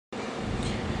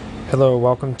Hello,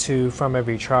 welcome to From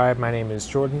Every Tribe. My name is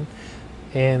Jordan.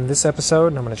 In this episode,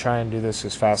 and I'm going to try and do this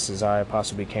as fast as I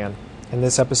possibly can. In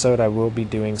this episode, I will be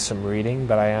doing some reading,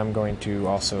 but I am going to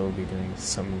also be doing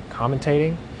some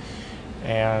commentating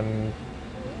and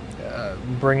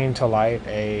bringing to light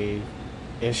a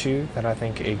issue that I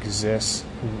think exists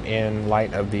in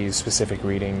light of these specific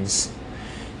readings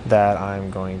that I'm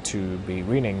going to be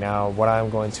reading. Now, what I'm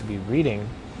going to be reading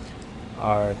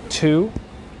are two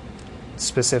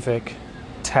specific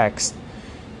text,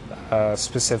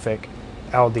 specific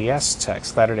LDS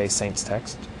text, Latter-day Saints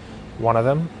text. One of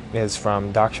them is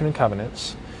from Doctrine and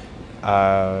Covenants.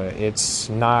 It's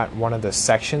not one of the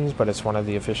sections, but it's one of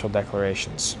the official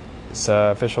declarations. It's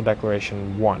official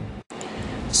declaration 1.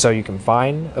 So you can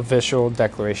find official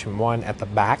declaration 1 at the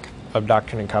back of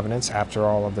Doctrine and Covenants after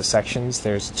all of the sections.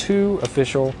 There's two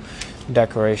official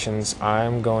declarations.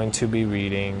 I'm going to be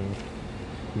reading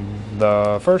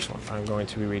the first one. I'm going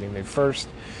to be reading the first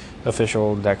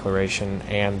official declaration,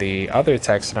 and the other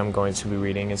text that I'm going to be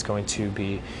reading is going to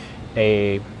be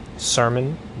a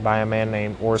sermon by a man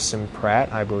named Orson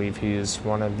Pratt. I believe he is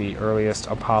one of the earliest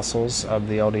apostles of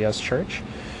the LDS Church.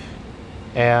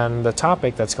 And the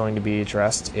topic that's going to be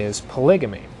addressed is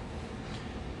polygamy.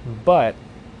 But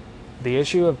the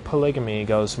issue of polygamy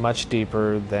goes much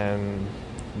deeper than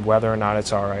whether or not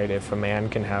it's all right if a man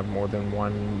can have more than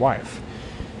one wife.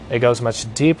 It goes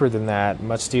much deeper than that,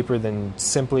 much deeper than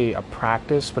simply a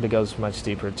practice, but it goes much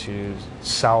deeper to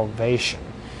salvation,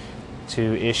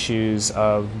 to issues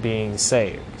of being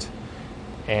saved.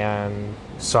 And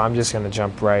so I'm just going to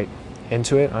jump right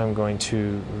into it. I'm going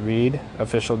to read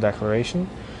official declaration,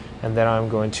 and then I'm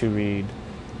going to read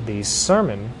the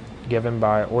sermon given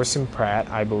by Orson Pratt.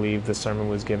 I believe the sermon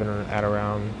was given at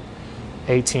around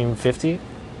 1850.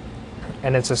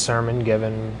 And it's a sermon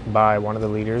given by one of the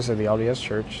leaders of the LDS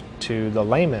Church to the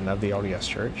laymen of the LDS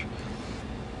Church.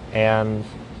 And,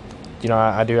 you know,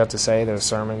 I do have to say their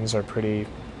sermons are pretty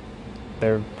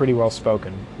well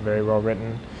spoken, very well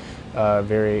written,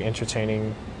 very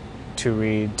entertaining to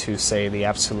read, to say the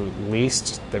absolute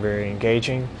least. They're very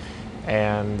engaging.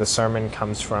 And the sermon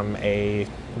comes from a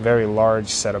very large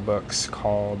set of books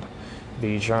called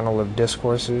the Journal of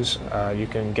Discourses. You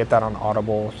can get that on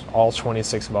Audible, all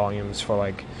 26 volumes for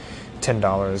like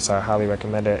 $10. I highly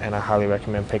recommend it, and I highly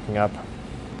recommend picking up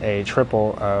a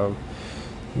triple of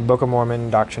Book of Mormon,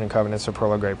 Doctrine and Covenants, or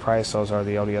Pearl of Great Price. Those are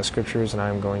the LDS scriptures, and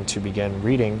I'm going to begin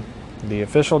reading the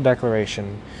official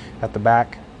declaration at the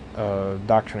back of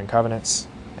Doctrine and Covenants,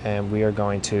 and we are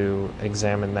going to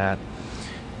examine that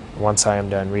once I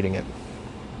am done reading it.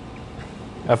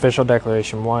 Official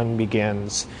Declaration 1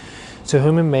 begins, "To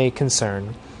whom it may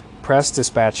concern, press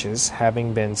dispatches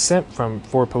having been sent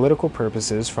for political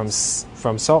purposes from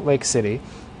Salt Lake City,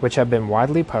 which have been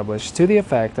widely published, to the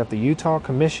effect that the Utah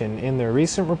Commission in their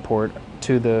recent report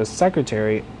to the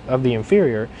Secretary of the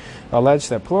Interior alleged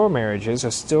that plural marriages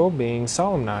are still being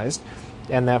solemnized,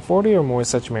 and that 40 or more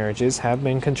such marriages have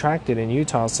been contracted in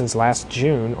Utah since last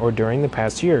June or during the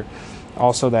past year.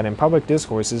 Also, that in public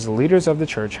discourses, the leaders of the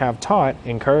church have taught,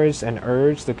 encouraged, and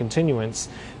urged the continuance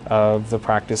of the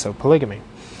practice of polygamy.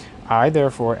 I,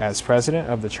 therefore, as President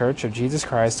of the Church of Jesus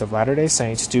Christ of Latter-day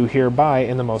Saints, do hereby,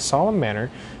 in the most solemn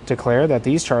manner, declare that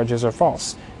these charges are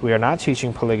false. We are not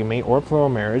teaching polygamy or plural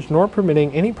marriage, nor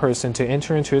permitting any person to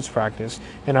enter into its practice,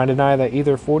 and I deny that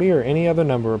either 40 or any other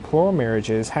number of plural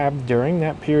marriages have, during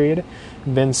that period,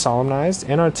 been solemnized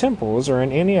in our temples or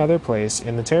in any other place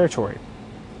in the territory.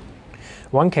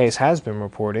 One case has been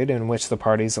reported in which the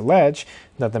parties allege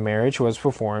that the marriage was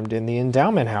performed in the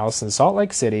Endowment House in Salt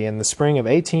Lake City in the spring of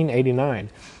 1889,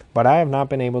 but I have not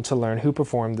been able to learn who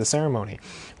performed the ceremony.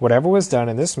 Whatever was done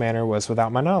in this manner was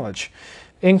without my knowledge.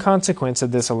 In consequence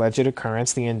of this alleged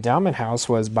occurrence, the Endowment House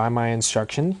was, by my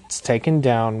instructions, taken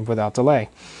down without delay.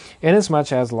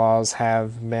 Inasmuch as laws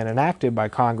have been enacted by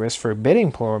Congress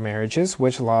forbidding plural marriages,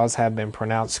 which laws have been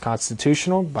pronounced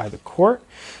constitutional by the court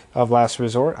of last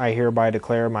resort, I hereby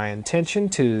declare my intention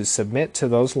to submit to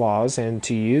those laws and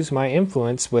to use my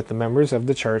influence with the members of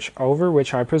the church over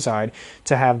which I preside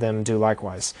to have them do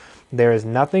likewise. There is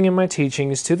nothing in my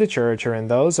teachings to the church or in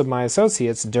those of my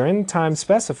associates during the time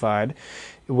specified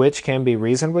which can be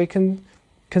reasonably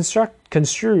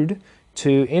construed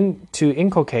to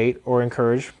inculcate or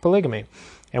encourage polygamy.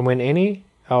 And when any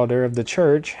elder of the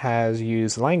church has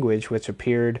used language which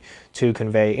appeared to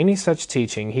convey any such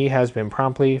teaching, he has been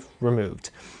promptly removed.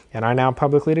 And I now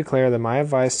publicly declare that my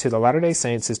advice to the Latter-day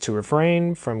Saints is to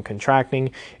refrain from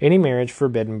contracting any marriage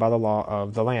forbidden by the law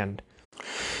of the land."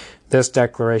 This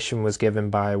declaration was given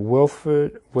by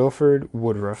Wilford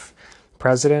Woodruff,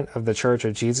 President of the Church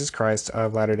of Jesus Christ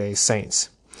of Latter-day Saints.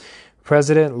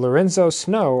 President Lorenzo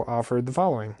Snow offered the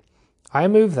following. I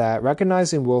move that,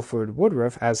 recognizing Wilford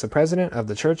Woodruff as the President of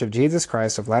the Church of Jesus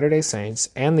Christ of Latter-day Saints,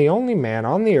 and the only man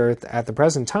on the earth at the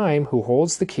present time who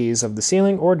holds the keys of the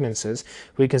sealing ordinances,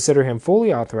 we consider him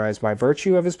fully authorized by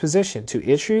virtue of his position to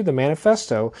issue the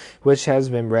manifesto which has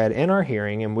been read in our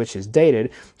hearing and which is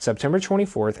dated September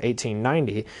 24th,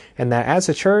 1890, and that as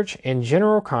a church in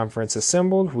general conference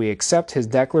assembled, we accept his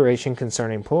declaration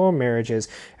concerning plural marriages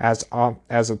as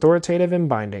authoritative and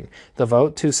binding. The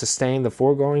vote to sustain the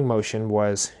foregoing motion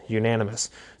was unanimous.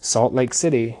 Salt Lake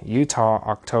City, Utah,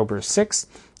 October 6,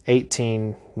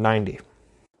 1890.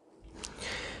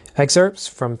 Excerpts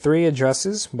from 3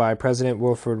 addresses by President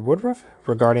Wilford Woodruff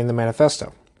regarding the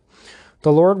manifesto.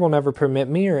 The Lord will never permit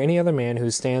me or any other man who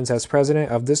stands as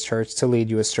president of this church to lead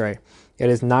you astray.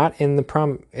 It is not in the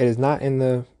promulgate. It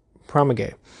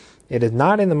is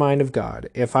not in the mind of God.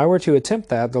 If I were to attempt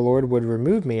that, the Lord would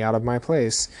remove me out of my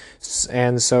place,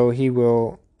 and so he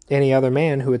will any other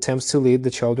man who attempts to lead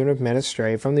the children of men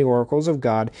astray from the oracles of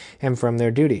God and from their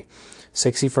duty.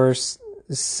 61st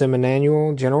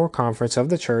Seminannual General Conference of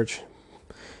the Church,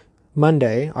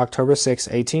 Monday, October 6,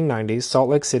 1890, Salt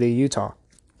Lake City, Utah.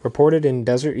 Reported in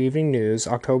Desert Evening News,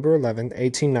 October 11,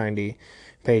 1890,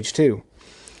 page 2.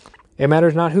 It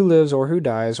matters not who lives or who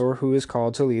dies or who is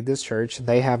called to lead this church.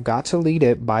 They have got to lead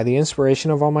it by the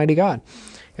inspiration of Almighty God.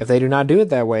 If they do not do it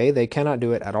that way, they cannot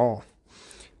do it at all.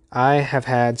 I have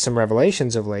had some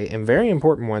revelations of late, and very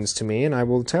important ones to me, and I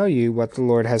will tell you what the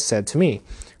Lord has said to me.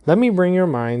 Let me bring your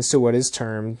minds to what is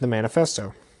termed the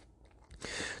manifesto.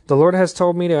 The Lord has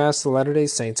told me to ask the Latter-day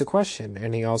Saints a question,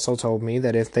 and he also told me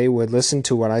that if they would listen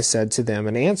to what I said to them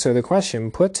and answer the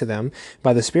question put to them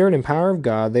by the Spirit and power of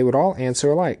God, they would all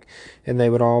answer alike, and they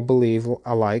would all believe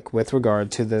alike with regard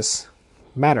to this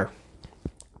matter.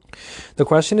 The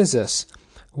question is this: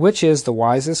 which is the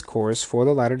wisest course for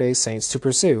the Latter-day Saints to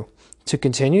pursue? To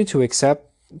continue to attempt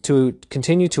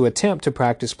to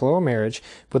practice plural marriage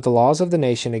with the laws of the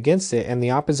nation against it and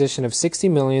the opposition of 60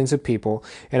 millions of people,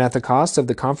 and at the cost of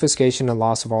the confiscation and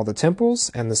loss of all the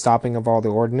temples and the stopping of all the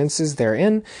ordinances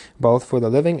therein, both for the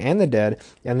living and the dead,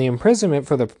 and the imprisonment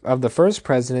of the first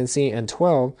presidency and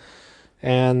 12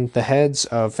 and the heads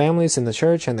of families in the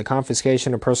church, and the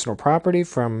confiscation of personal property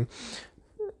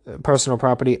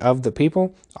of the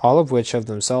people, all of which of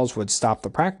themselves would stop the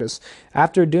practice,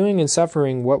 after doing and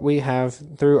suffering what we have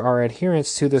through our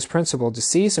adherence to this principle, to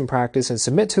cease and practice and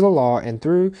submit to the law, and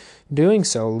through doing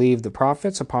so leave the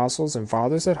prophets, apostles, and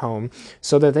fathers at home,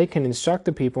 so that they can instruct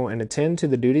the people and attend to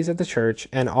the duties of the church,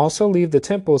 and also leave the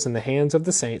temples in the hands of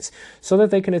the saints, so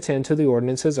that they can attend to the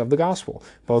ordinances of the gospel,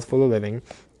 both for the living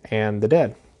and the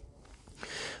dead.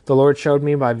 The Lord showed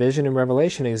me by vision and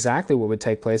revelation exactly what would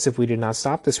take place if we did not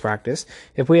stop this practice.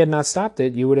 If we had not stopped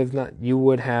it, you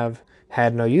would have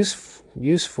had no use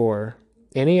for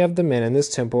any of the men in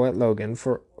this temple at Logan,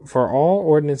 for all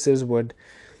ordinances would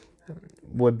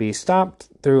be stopped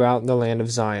throughout the land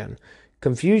of Zion.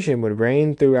 Confusion would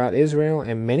reign throughout Israel,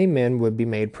 and many men would be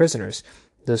made prisoners.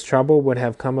 This trouble would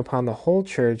have come upon the whole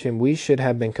church, and we should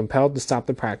have been compelled to stop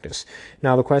the practice.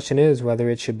 Now the question is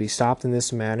whether it should be stopped in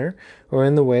this manner, or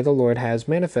in the way the Lord has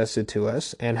manifested to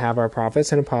us, and have our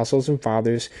prophets and apostles and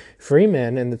fathers, free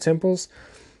men, in the temples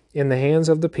in the hands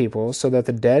of the people, so that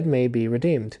the dead may be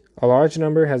redeemed. A large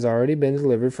number has already been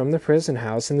delivered from the prison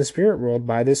house in the spirit world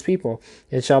by this people.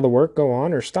 And shall the work go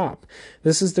on or stop?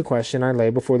 This is the question I lay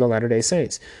before the Latter-day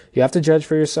Saints. You have to judge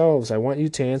for yourselves. I want you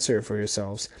to answer it for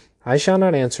yourselves. I shall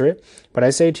not answer it, but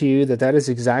I say to you that is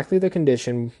exactly the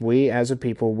condition we as a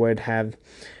people would have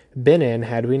been in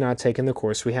had we not taken the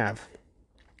course we have.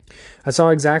 I saw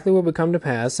exactly what would come to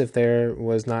pass if there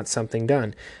was not something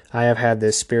done. I have had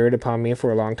this spirit upon me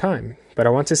for a long time, but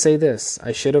I want to say this.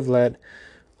 I should have let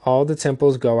all the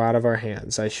temples go out of our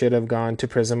hands. I should have gone to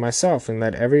prison myself and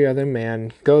let every other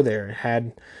man go there,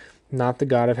 had not the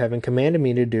God of heaven commanded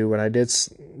me to do what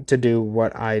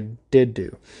I did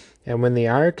do. And when the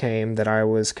hour came that I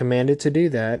was commanded to do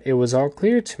that, it was all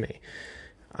clear to me.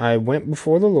 I went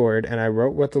before the Lord, and I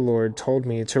wrote what the Lord told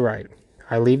me to write.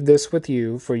 I leave this with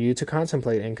you for you to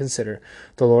contemplate and consider.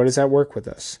 The Lord is at work with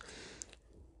us.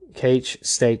 Cache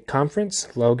State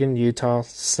Conference, Logan, Utah,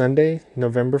 Sunday,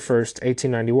 November 1st,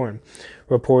 1891.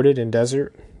 Reported in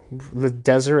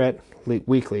Deseret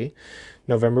Weekly,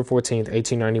 November 14th,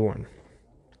 1891.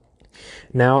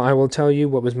 Now I will tell you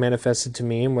what was manifested to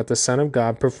me and what the Son of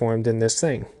God performed in this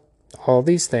thing. All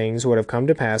these things would have come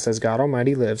to pass as God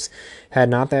Almighty lives, had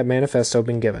not that manifesto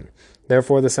been given.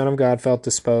 Therefore, the Son of God felt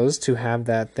disposed to have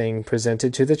that thing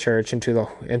presented to the church and to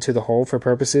the whole for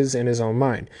purposes in his own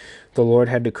mind. The Lord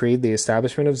had decreed the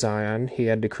establishment of Zion. He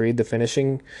had decreed the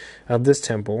finishing of this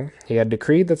temple. He had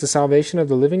decreed that the salvation of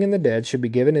the living and the dead should be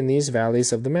given in these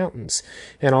valleys of the mountains.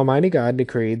 And Almighty God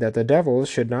decreed that the devil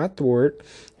should not thwart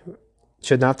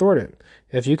it.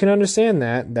 If you can understand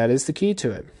that, that is the key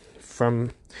to it.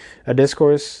 From a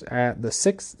discourse at the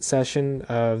 6th session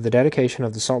of the dedication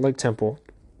of the Salt Lake Temple,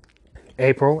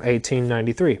 April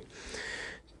 1893.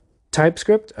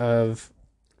 Typescript of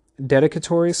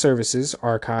Dedicatory Services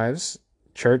Archives,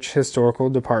 Church Historical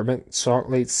Department,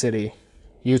 Salt Lake City,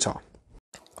 Utah.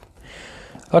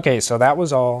 Okay, so that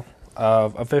was all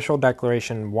of Official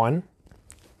Declaration 1.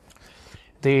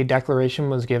 The declaration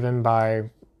was given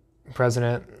by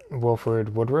President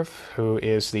Wilford Woodruff, who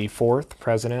is the 4th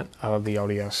president of the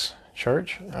LDS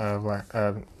Church,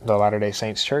 the Latter-day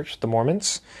Saints Church, the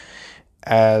Mormons.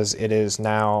 As it is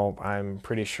now, I'm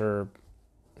pretty sure,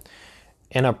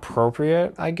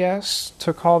 inappropriate, I guess,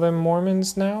 to call them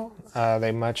Mormons now.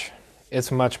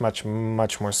 It's much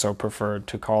more so preferred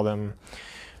to call them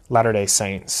Latter-day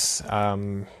Saints.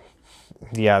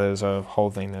 There's a whole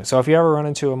thing there. So if you ever run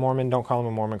into a Mormon, don't call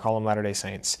them a Mormon, call them Latter-day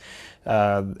Saints.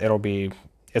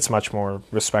 It's much more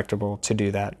respectable to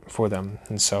do that for them.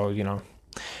 And so,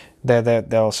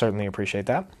 they'll certainly appreciate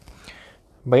that.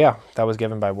 But yeah, that was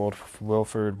given by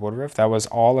Wilford Woodruff. That was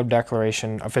all of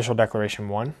Official Declaration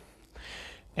 1.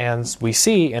 And we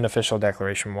see in Official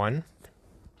Declaration 1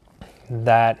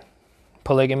 that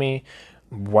polygamy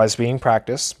was being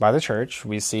practiced by the church.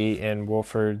 We see in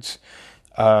Wilford's,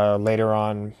 later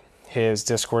on, his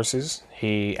discourses,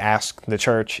 he asked the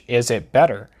church, is it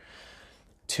better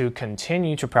to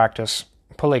continue to practice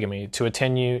polygamy, to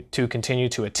continue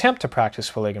to attempt to practice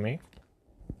polygamy,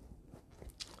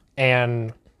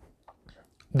 and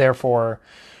therefore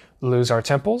lose our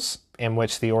temples, in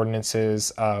which the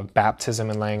ordinances of baptism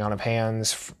and laying on of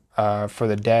hands for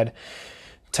the dead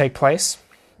take place.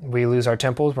 We lose our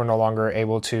temples. We're no longer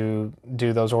able to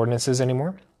do those ordinances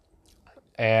anymore.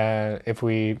 And if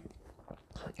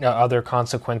other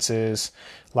consequences,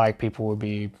 like people would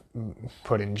be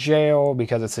put in jail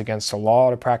because it's against the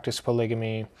law to practice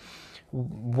polygamy.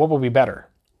 What would be better?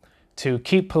 To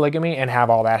keep polygamy and have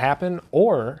all that happen,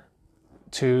 or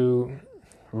to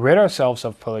rid ourselves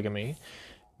of polygamy,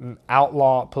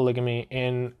 outlaw polygamy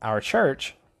in our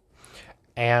church,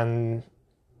 and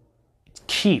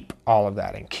keep all of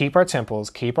that, and keep our temples,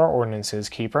 keep our ordinances,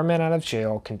 keep our men out of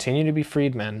jail, continue to be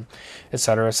freedmen,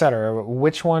 etc., etc.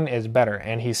 Which one is better?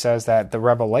 And he says that it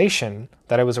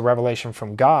was a revelation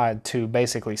from God to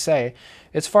basically say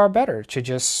it's far better to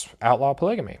just outlaw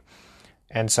polygamy.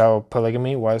 And so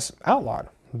polygamy was outlawed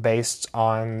based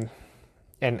on,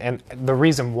 and the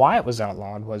reason why it was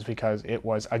outlawed was because it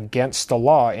was against the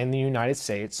law in the United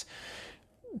States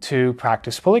to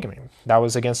practice polygamy. That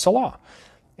was against the law.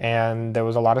 And there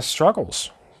was a lot of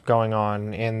struggles going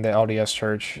on in the LDS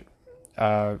Church.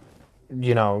 There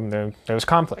was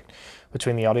conflict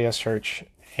between the LDS Church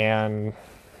and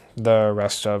the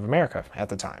rest of America at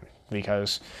the time,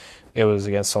 because it was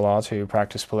against the law to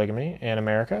practice polygamy in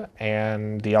America,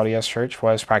 and the LDS Church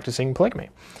was practicing polygamy.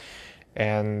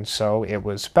 And so it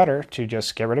was better to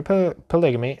just get rid of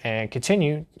polygamy and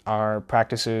continue our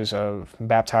practices of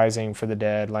baptizing for the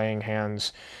dead, laying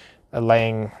hands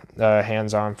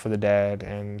on for the dead,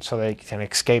 and so they can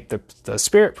escape the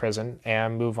spirit prison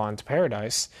and move on to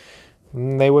paradise.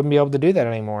 They wouldn't be able to do that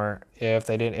anymore if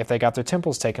they got their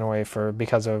temples taken away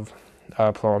because of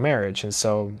plural marriage. And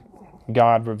so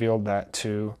God revealed that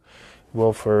to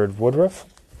Wilford Woodruff,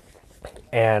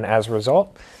 and as a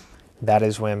result, that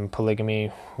is when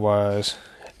polygamy was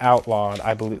outlawed.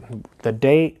 I believe the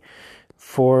date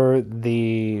for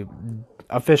the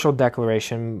official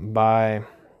declaration by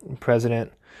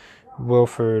President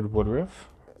Wilford Woodruff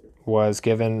was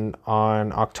given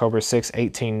on October 6,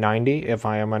 1890, if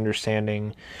I am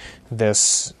understanding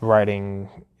this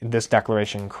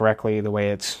declaration correctly, the way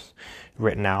it's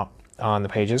written out on the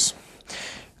pages.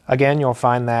 Again, you'll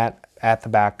find that at the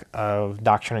back of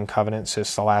Doctrine and Covenants.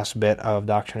 It's the last bit of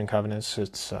Doctrine and Covenants.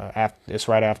 It's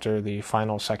right after the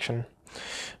final section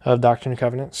of Doctrine and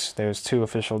Covenants. There's 2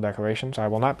 official declarations. I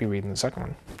will not be reading the second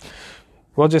one.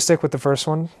 We'll just stick with the first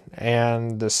one.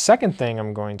 And the second thing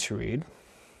I'm going to read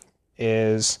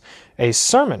is a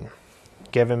sermon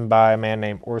given by a man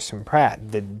named Orson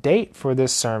Pratt. The date for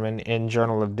this sermon in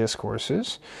Journal of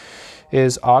Discourses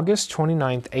is August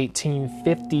 29th,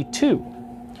 1852.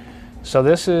 So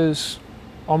this is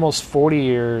almost 40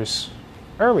 years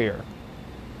earlier.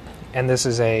 And this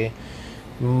is a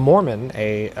Mormon,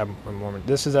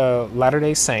 this is a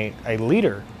Latter-day Saint, a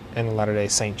leader in the Latter-day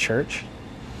Saint Church,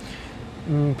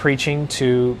 preaching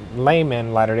to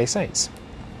laymen Latter-day Saints.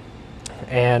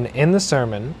 And in the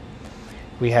sermon,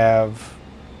 we have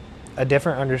a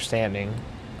different understanding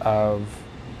of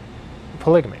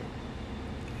polygamy.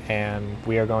 And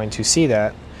we are going to see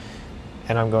that,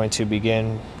 and I'm going to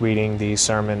begin reading the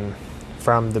sermon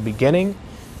from the beginning,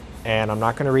 and I'm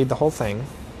not going to read the whole thing.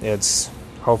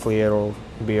 Hopefully it'll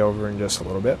be over in just a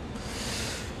little bit.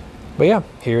 But yeah,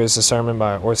 here is the sermon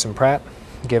by Orson Pratt,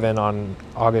 given on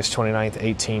August 29th,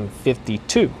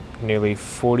 1852, nearly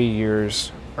 40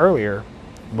 years earlier,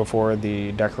 before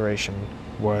the Declaration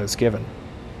was given.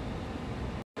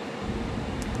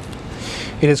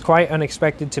 It is quite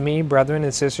unexpected to me, brethren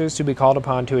and sisters, to be called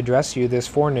upon to address you this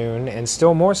forenoon, and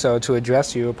still more so to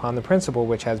address you upon the principle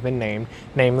which has been named,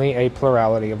 namely a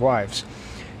plurality of wives.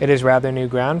 It is rather new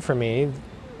ground for me.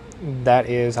 That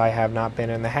is, I have not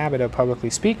been in the habit of publicly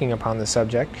speaking upon the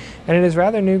subject, and it is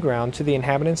rather new ground to the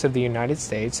inhabitants of the United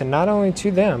States, and not only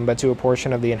to them, but to a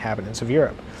portion of the inhabitants of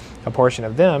Europe. A portion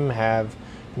of them have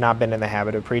not been in the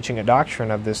habit of preaching a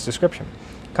doctrine of this description.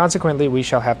 Consequently, we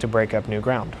shall have to break up new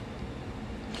ground.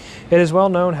 It is well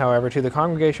known, however, to the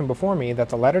congregation before me that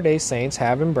the Latter-day Saints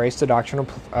have embraced the doctrine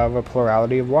of a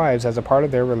plurality of wives as a part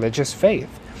of their religious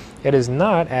faith. It is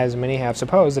not, as many have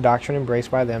supposed, a doctrine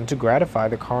embraced by them to gratify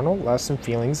the carnal lusts and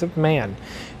feelings of man.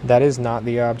 That is not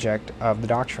the object of the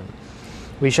doctrine.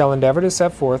 We shall endeavor to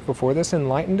set forth before this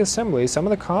enlightened assembly some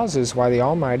of the causes why the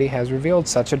Almighty has revealed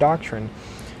such a doctrine.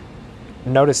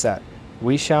 Notice that.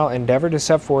 We shall endeavor to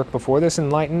set forth before this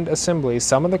enlightened assembly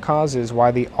some of the causes why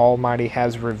the Almighty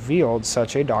has revealed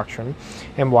such a doctrine,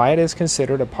 and why it is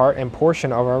considered a part and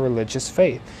portion of our religious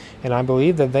faith. And I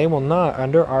believe that they will not,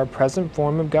 under our present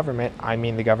form of government, I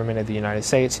mean the government of the United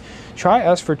States, try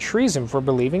us for treason for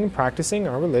believing and practicing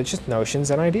our religious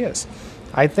notions and ideas.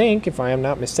 I think, if I am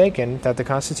not mistaken, that the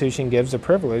Constitution gives a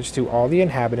privilege to all the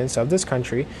inhabitants of this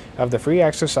country of the free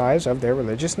exercise of their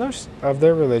religious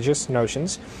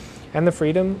notions, and the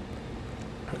freedom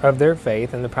of their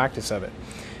faith and the practice of it.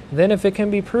 Then, if it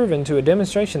can be proven to a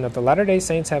demonstration that the Latter-day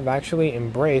Saints have actually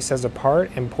embraced as a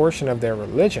part and portion of their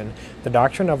religion the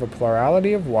doctrine of a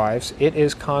plurality of wives, it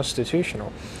is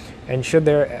constitutional. And should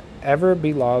there ever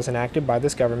be laws enacted by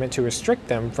this government to restrict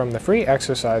them from the free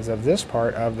exercise of this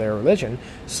part of their religion,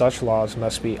 such laws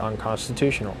must be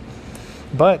unconstitutional.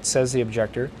 But, says the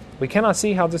objector, we cannot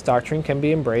see how this doctrine can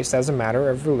be embraced as a matter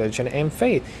of religion and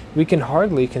faith. We can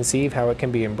hardly conceive how it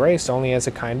can be embraced only as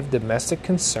a kind of domestic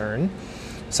concern,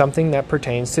 something that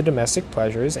pertains to domestic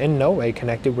pleasures, in no way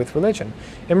connected with religion.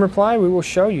 In reply, we will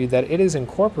show you that it is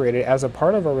incorporated as a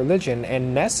part of our religion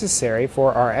and necessary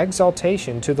for our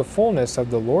exaltation to the fullness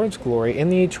of the Lord's glory in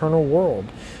the eternal world.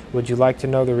 Would you like to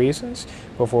know the reasons?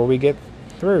 Before we get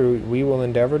through, we will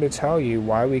endeavor to tell you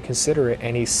why we consider it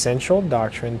an essential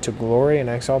doctrine to glory and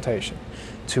exaltation,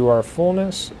 to our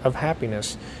fullness of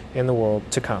happiness in the world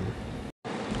to come.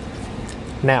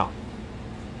 Now,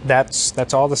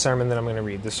 that's all the sermon that I'm going to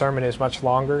read. The sermon is much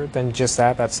longer than just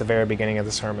that. That's the very beginning of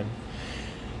the sermon.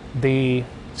 The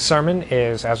sermon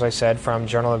is, as I said, from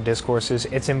Journal of Discourses.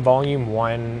 It's in volume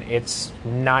 1. It's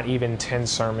not even 10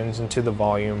 sermons into the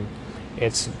volume.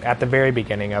 It's at the very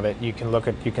beginning of it. You can look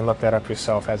that up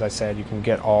yourself. As I said, you can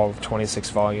get all 26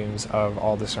 volumes of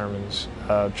all the sermons,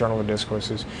 Journal of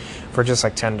Discourses, for just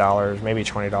like $10, maybe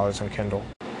 $20 on Kindle.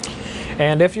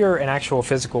 And if you're an actual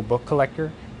physical book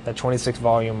collector, that 26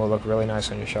 volume will look really nice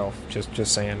on your shelf.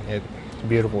 Just saying, it's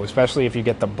beautiful, especially if you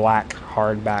get the black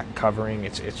hardback covering.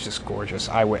 It's just gorgeous.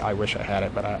 I wish I had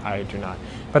it, but I do not.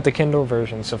 But the Kindle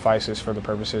version suffices for the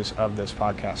purposes of this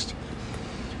podcast.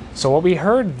 So what we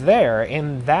heard there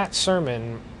in that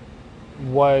sermon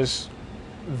was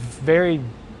very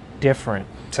different,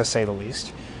 to say the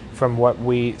least, from what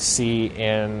we see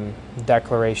in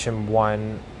Declaration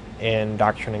 1 in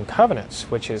Doctrine and Covenants,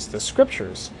 which is the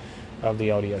scriptures of the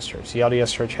LDS Church. The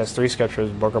LDS Church has 3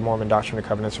 scriptures: Book of Mormon, Doctrine and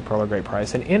Covenants, and Pearl of Great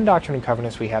Price. And in Doctrine and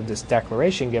Covenants, we have this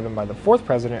declaration given by the 4th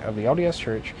president of the LDS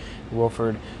Church,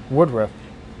 Wilford Woodruff,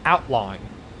 outlawing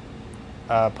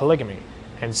polygamy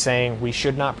and saying we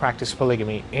should not practice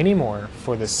polygamy anymore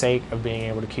for the sake of being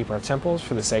able to keep our temples,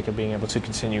 for the sake of being able to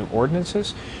continue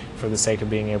ordinances, for the sake of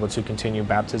being able to continue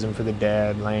baptism for the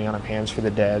dead, laying on of hands for the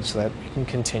dead, so that we can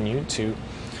continue to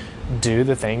do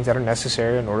the things that are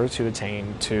necessary in order to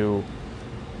attain to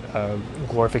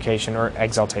glorification or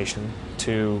exaltation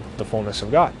to the fullness of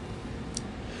God.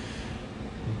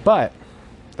 But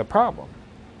the problem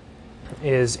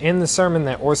is, in the sermon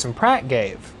that Orson Pratt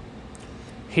gave,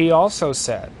 he also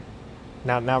said,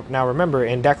 now remember,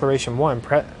 in Declaration 1,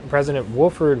 President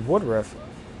Wilford Woodruff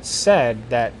said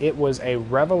that it was a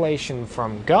revelation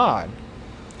from God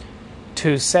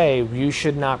to say you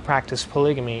should not practice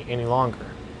polygamy any longer.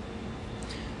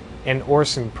 In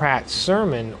Orson Pratt's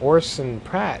sermon, Orson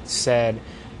Pratt said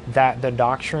that the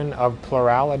doctrine of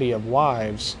plurality of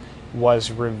wives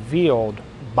was revealed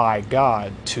by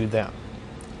God to them.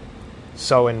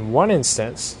 So in one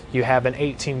instance, you have in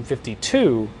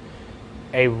 1852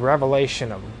 a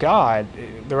revelation of God.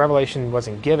 The revelation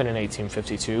wasn't given in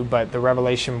 1852, but the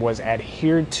revelation was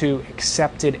adhered to,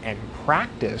 accepted, and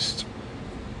practiced.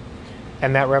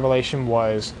 And that revelation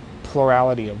was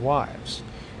plurality of wives,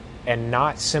 and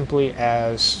not simply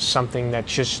as something that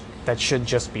should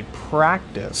just be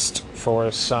practiced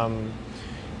for some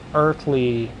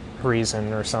earthly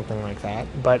reason or something like that,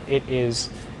 but it is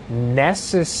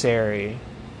necessary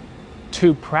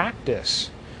to practice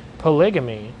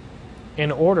polygamy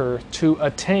in order to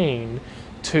attain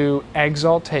to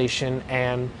exaltation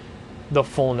and the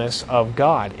fullness of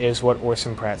God, is what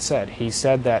Orson Pratt said. He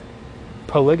said that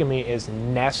polygamy is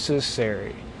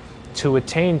necessary to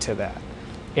attain to that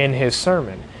in his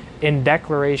sermon. In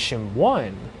Declaration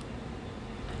 1,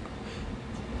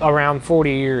 around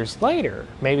 40 years later,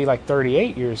 maybe like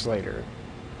 38 years later,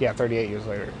 38 years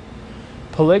later,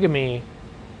 polygamy,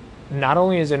 not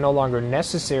only is it no longer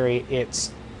necessary,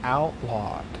 it's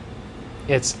outlawed.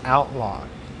 It's outlawed.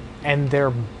 And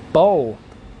they're both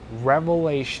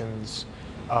revelations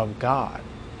of God.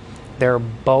 They're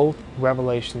both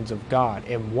revelations of God.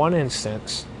 In one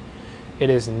instance,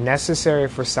 it is necessary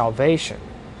for salvation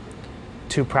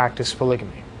to practice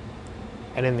polygamy.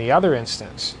 And in the other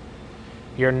instance,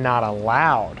 you're not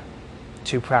allowed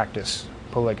to practice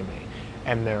polygamy.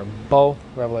 And they're both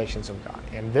revelations of God.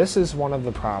 And this is one of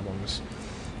the problems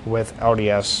with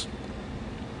LDS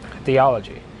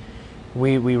theology.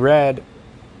 We read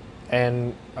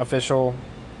an official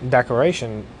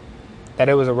declaration that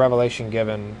it was a revelation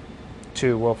given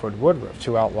to Wilford Woodruff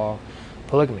to outlaw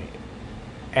polygamy.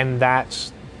 And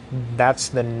that's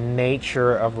the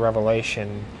nature of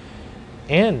revelation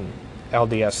in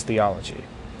LDS theology.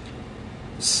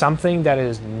 Something that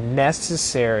is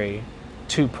necessary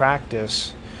to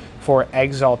practice for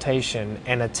exaltation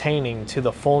and attaining to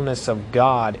the fullness of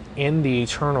God in the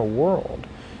eternal world,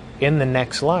 in the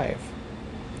next life.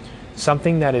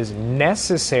 Something that is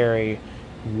necessary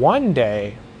one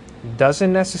day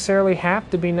doesn't necessarily have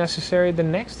to be necessary the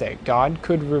next day. God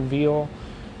could reveal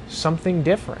something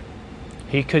different.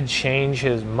 He could change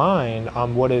his mind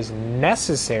on what is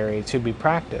necessary to be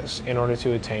practiced in order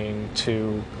to attain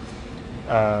to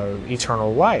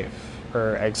eternal life,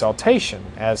 or exaltation,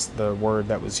 as the word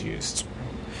that was used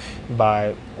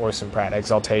by Orson Pratt,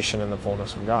 exaltation in the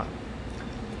fullness of God.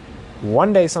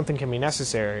 One day something can be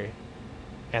necessary,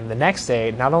 and the next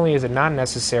day, not only is it not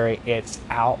necessary, it's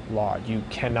outlawed.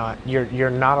 You're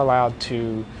not allowed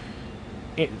to,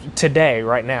 today,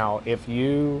 right now, if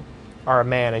you are a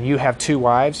man and you have 2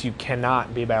 wives, you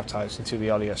cannot be baptized into the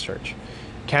LDS Church.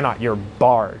 Cannot. You're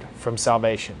barred from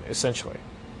salvation, essentially.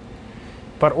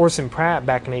 But Orson Pratt,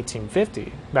 back in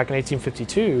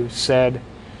 1852, said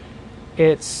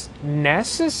it's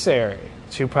necessary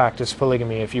to practice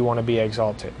polygamy if you want to be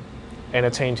exalted and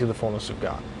attain to the fullness of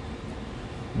God.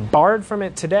 Barred from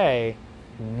it today,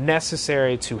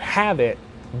 necessary to have it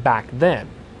back then.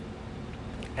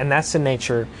 And that's the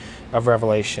nature of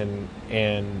revelation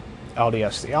in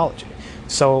LDS theology.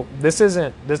 So this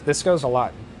goes a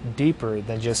lot deeper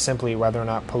than just simply whether or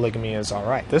not polygamy is all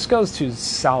right. This goes to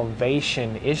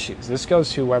salvation issues. This goes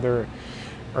to whether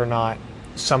or not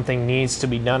something needs to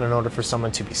be done in order for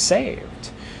someone to be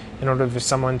saved, in order for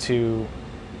someone to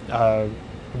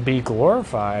be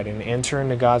glorified and enter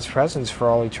into God's presence for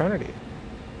all eternity.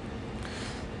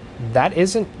 That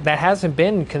hasn't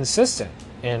been consistent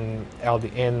in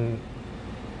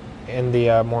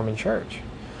the Mormon Church.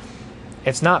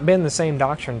 It's not been the same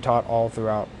doctrine taught all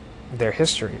throughout their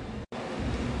history.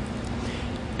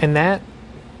 And that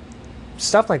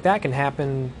stuff like that can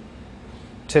happen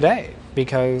today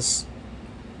because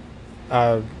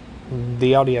the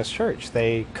LDS Church,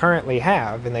 they currently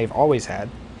have, and they've always had,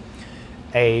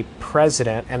 a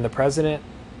president, and the president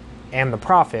and the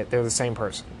prophet, they're the same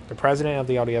person. The president of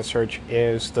the LDS Church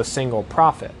is the single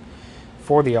prophet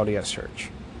for the LDS Church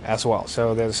as well.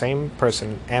 So they're the same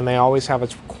person, and they always have a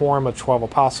quorum of 12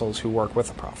 apostles who work with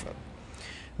the prophet.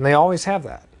 And they always have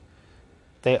that.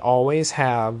 They always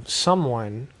have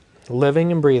someone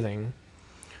living and breathing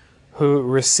who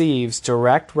receives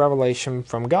direct revelation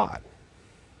from God.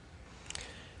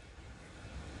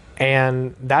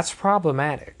 And that's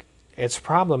problematic. It's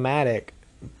problematic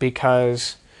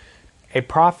because a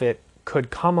prophet could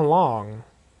come along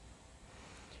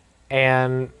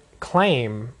and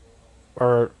claim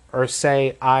or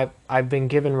say, I've been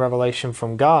given revelation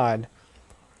from God,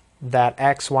 that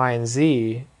X, Y, and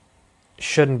Z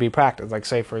shouldn't be practiced. Like,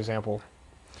 say, for example,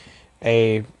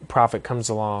 a prophet comes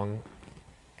along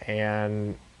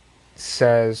and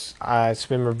says, it's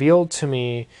been revealed to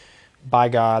me by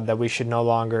God that we should no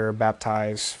longer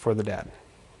baptize for the dead.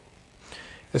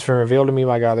 It's been revealed to me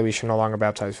by God that we should no longer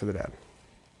baptize for the dead.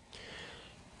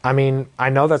 I mean, I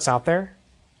know that's out there.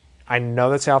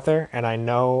 And I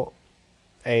know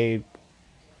a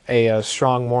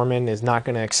strong Mormon is not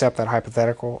going to accept that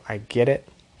hypothetical. I get it.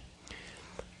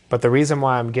 But the reason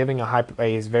why I'm giving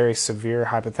a very severe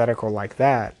hypothetical like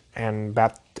that, and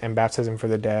baptism for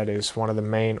the dead is one of the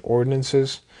main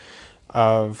ordinances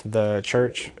of the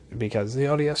church, because the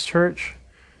LDS Church,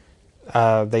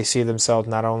 they see themselves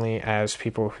not only as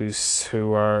people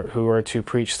who are to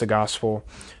preach the gospel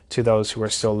to those who are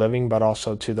still living, but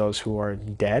also to those who are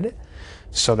dead,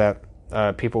 so that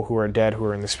people who are dead, who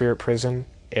are in the spirit prison,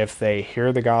 if they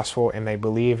hear the gospel and they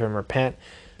believe and repent,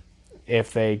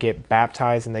 if they get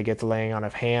baptized and they get the laying on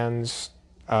of hands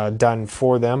done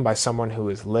for them by someone who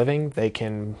is living, they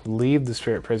can leave the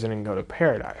spirit prison and go to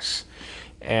paradise.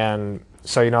 And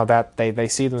so, that they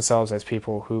see themselves as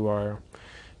people who are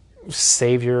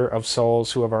savior of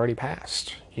souls who have already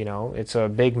passed. It's a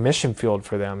big mission field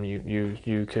for them,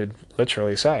 you could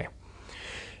literally say.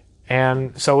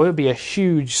 And so it would be a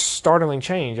huge, startling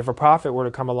change if a prophet were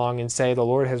to come along and say, the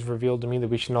Lord has revealed to me that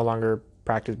we should no longer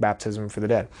practice baptism for the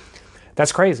dead.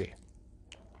 That's crazy.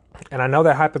 And I know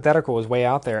that hypothetical is way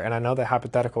out there, and I know that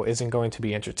hypothetical isn't going to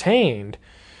be entertained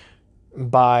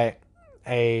by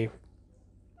a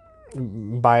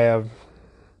devout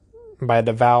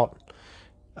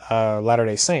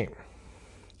Latter-day Saint.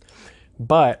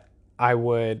 But I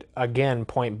would again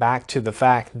point back to the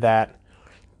fact that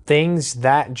things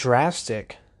that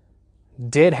drastic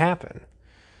did happen.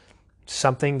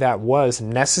 Something that was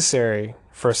necessary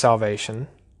for salvation,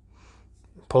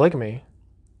 polygamy,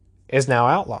 is now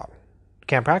outlawed.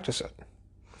 Can't practice it.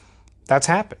 That's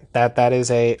happened. That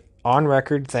is a on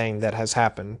record thing that has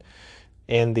happened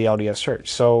in the LDS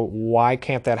Church. So why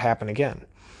can't that happen again?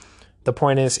 The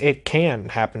point is, it can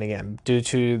happen again due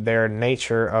to their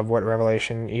nature of what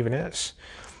Revelation even is.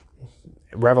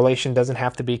 Revelation doesn't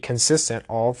have to be consistent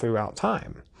all throughout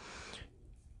time.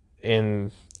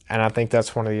 And I think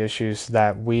that's one of the issues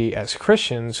that we as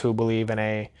Christians who believe in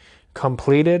a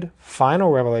completed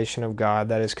final revelation of God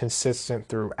that is consistent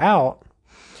throughout,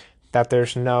 that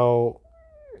there's no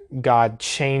God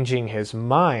changing his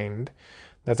mind,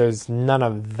 that there's none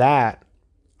of that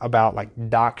about like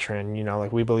doctrine,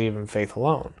 like we believe in faith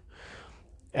alone.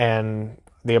 And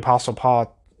the Apostle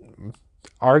Paul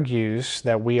argues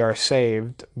that we are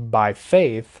saved by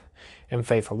faith and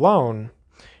faith alone,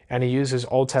 and he uses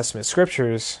Old Testament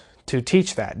scriptures to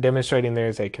teach that, demonstrating there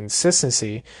is a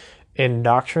consistency in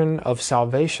doctrine of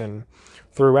salvation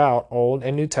throughout Old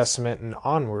and New Testament and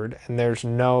onward, and there's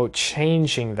no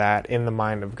changing that in the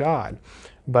mind of God.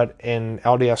 But in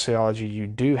LDS theology, you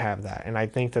do have that, and I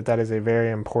think that is a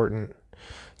very important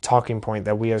talking point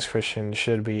that we as Christians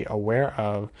should be aware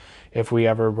of if we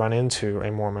ever run into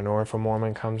a Mormon, or if a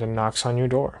Mormon comes and knocks on your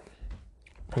door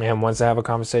and wants to have a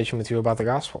conversation with you about the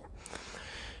gospel.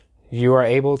 You are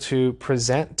able to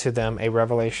present to them a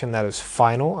revelation that is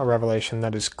final, a revelation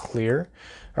that is clear,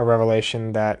 a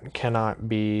revelation that cannot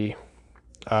be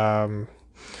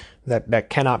that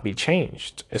cannot be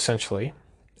changed, essentially,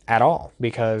 at all,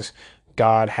 because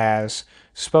God has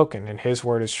spoken, and his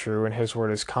word is true, and his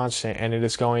word is constant, and it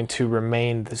is going to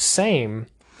remain the same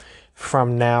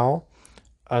from now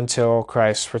until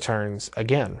Christ returns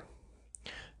again.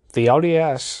 The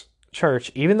LDS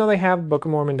Church, even though they have Book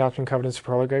of Mormon, Doctrine and Covenants, of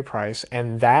Pearl of Great Price,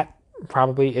 and that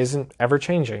probably isn't ever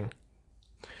changing,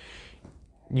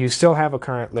 you still have a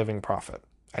current living prophet,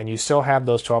 and you still have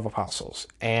those 12 apostles,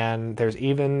 and there's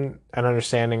even an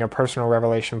understanding of personal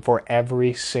revelation for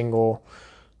every single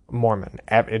Mormon.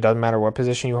 It doesn't matter what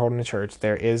position you hold in the church,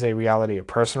 there is a reality of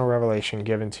personal revelation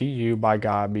given to you by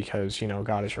God, because,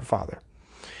 God is your father.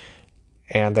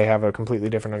 And they have a completely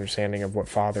different understanding of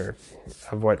what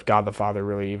God the Father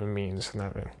really even means.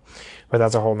 But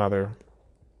that's a whole nother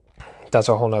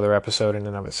episode in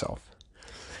and of itself.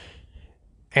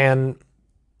 And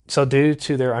so due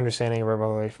to their understanding of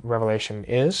revelation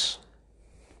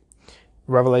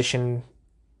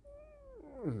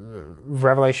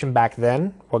back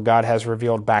then, what God has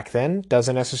revealed back then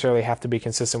doesn't necessarily have to be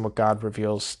consistent with what God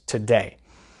reveals today.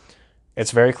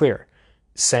 It's very clear.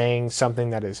 Saying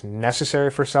something that is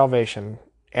necessary for salvation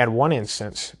at one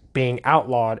instance, being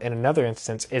outlawed in another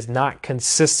instance, is not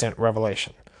consistent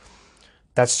revelation.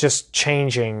 That's just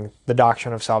changing the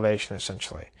doctrine of salvation,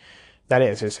 essentially. That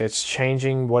is, it's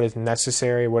changing what is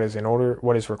necessary, what is in order,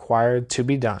 what is required to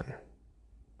be done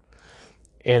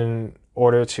in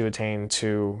order to attain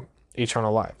to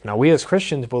eternal life. Now, we as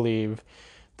Christians believe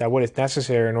that what is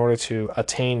necessary in order to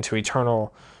attain to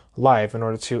eternal life, in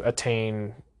order to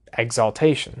attain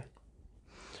exaltation,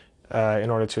 in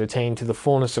order to attain to the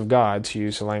fullness of God, to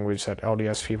use the language that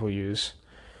LDS people use,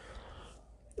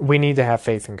 we need to have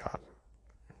faith in God.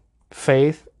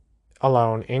 Faith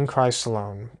alone, in Christ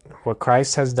alone, what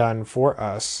Christ has done for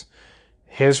us,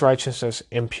 his righteousness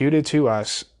imputed to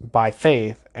us by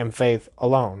faith and faith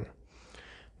alone.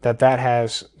 That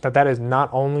is not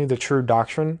only the true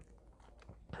doctrine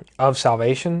of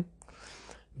salvation,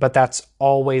 but that's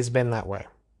always been that way.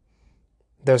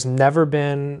 There's never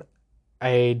been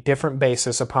a different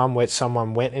basis upon which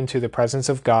someone went into the presence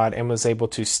of God and was able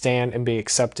to stand and be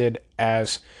accepted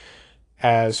as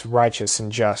righteous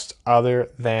and just, other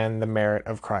than the merit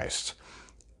of Christ.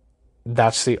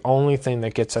 That's the only thing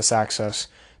that gets us access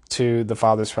to the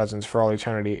Father's presence for all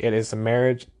eternity. It is the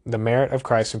merit of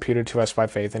Christ imputed to us by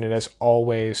faith, and it has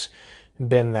always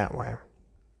been that way.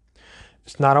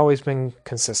 It's not always been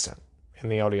consistent in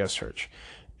the LDS Church,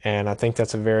 and I think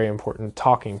that's a very important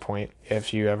talking point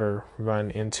if you ever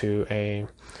run into a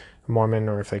Mormon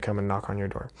or if they come and knock on your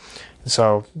door.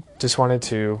 So just wanted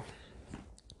to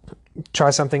try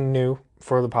something new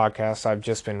for the podcast. I've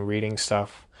just been reading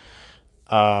stuff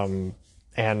and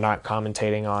not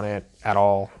commentating on it at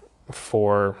all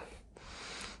for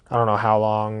I don't know how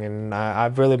long, and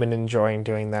I've really been enjoying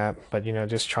doing that, but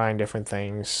just trying different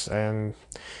things and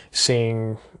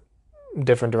seeing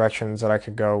different directions that I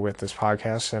could go with this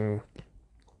podcast. And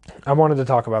I wanted to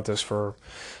talk about this for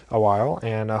a while,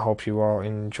 and I hope you all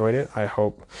enjoyed it. I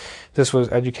hope this was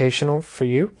educational for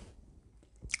you.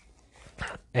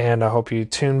 And I hope you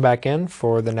tune back in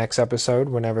for the next episode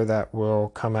whenever that will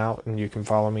come out. And you can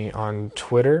follow me on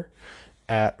Twitter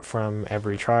at From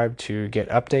Every Tribe to get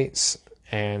updates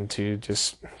and to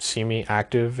just see me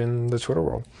active in the Twitter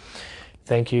world.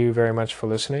 Thank you very much for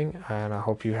listening, and I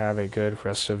hope you have a good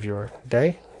rest of your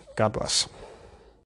day. God bless.